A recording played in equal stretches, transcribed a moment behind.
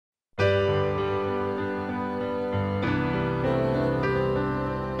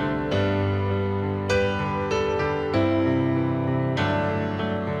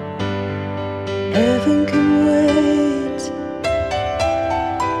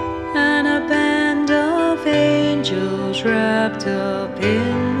angels wrapped up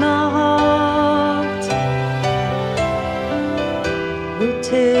in my heart will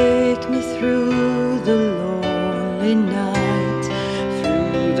take me through the lonely night,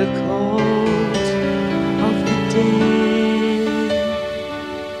 through the cold of the day.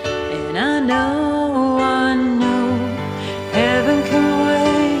 And I know heaven can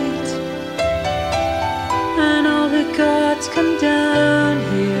wait, and all the gods come down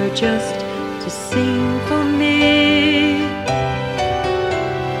here just to sing for me.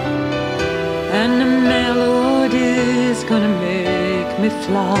 And the melody's gonna make me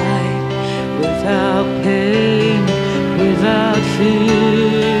fly without pain, without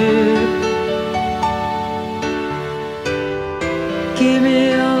fear. Give me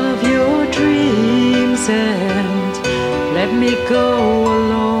all of your dreams and let me go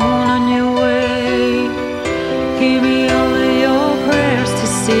alone on your way. Give me all of your prayers to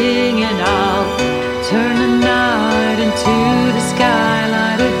sing, and I'll turn the night into the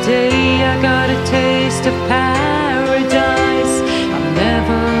skylight of day. I got a taste of paradise, I'm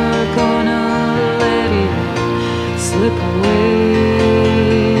never gonna let it slip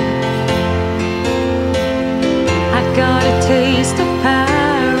away. I got a taste of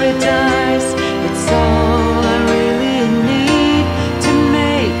paradise, it's all I really need to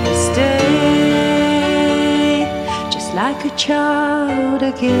make me stay. Just like a child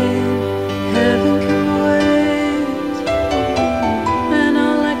again, heaven can wait, and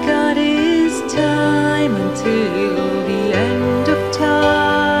all I got is time until the end of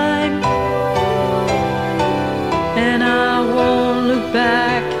time. And I won't look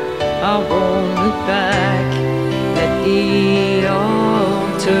back, I won't look back, let the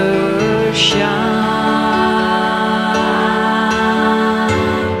altar shine.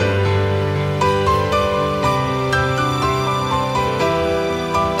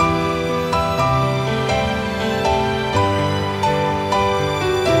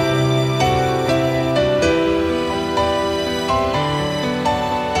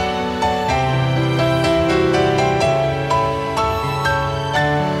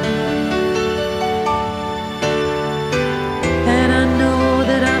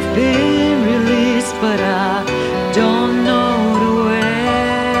 Been released, but I don't know to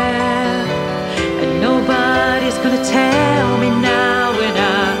where, and nobody's gonna tell me now, and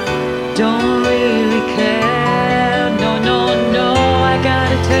I don't really care. No, no, no, I got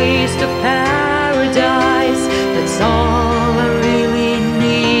a taste of paradise, that's all I really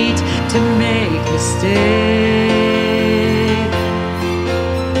need to make me stay.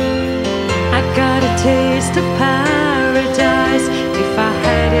 I got a taste of paradise, if I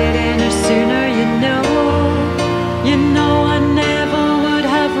had it any sooner, you know